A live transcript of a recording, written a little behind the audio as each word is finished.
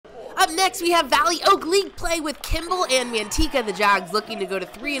Up next, we have Valley Oak League play with Kimball and Manteca. The Jags looking to go to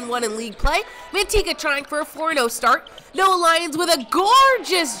 3-1 in league play. Manteca trying for a 4-0 start. Noah Lyons with a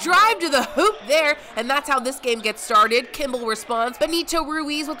gorgeous drive to the hoop there, and that's how this game gets started. Kimball responds. Benito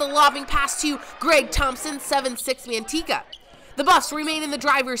Ruiz with a lobbing pass to Greg Thompson, 7-6 Manteca. The Buffs remain in the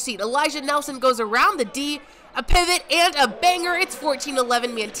driver's seat. Elijah Nelson goes around the D, a pivot, and a banger. It's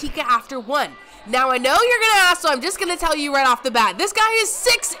 14-11 Manteca after 1. Now I know you're going to ask, so I'm just going to tell you right off the bat. This guy is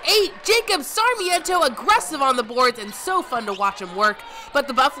 6'8", Jacob Sarmiento, aggressive on the boards and so fun to watch him work. But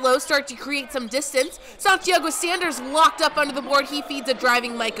the Buffaloes start to create some distance. Santiago Sanders locked up under the board. He feeds a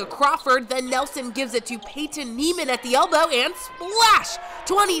driving MICAH Crawford. Then Nelson gives it to PEYTON NIEMAN at the elbow and splash!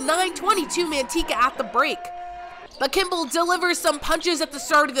 29-22 Manteca at the break. But Kimball delivers some punches at the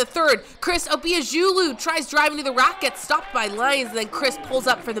start of the third. Chris Obiajulu tries driving to the rack, gets stopped by Lyons, and then Chris pulls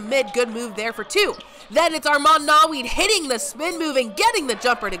up for the mid. Good move there for 2. Then it's Armand Naweed hitting the spin move and getting the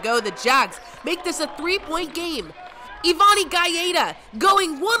jumper to go. The Jags make this a 3-point game. Ivani Gaeta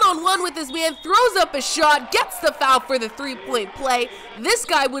going one-on-one with his man, throws up a shot, gets the foul for the 3-point play. This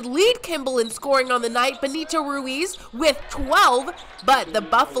guy would lead Kimball in scoring on the night, Benito Ruiz with 12, but the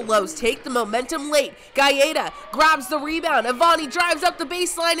Buffaloes take the momentum late. Gaeta grabs the rebound, Ivani drives up the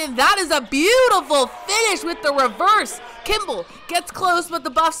baseline, and that is a beautiful finish with the reverse. Kimball gets close, but the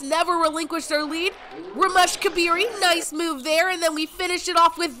Buffs never relinquish their lead. Ramesh Kabiri, nice move there, and then we finish it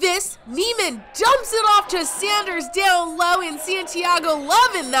off with this. Nieman dumps it off to Sanders down low, and Santiago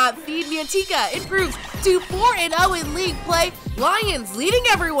loving that feed. Manteca improves to 4-0 in league play. Lions leading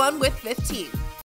everyone with 15.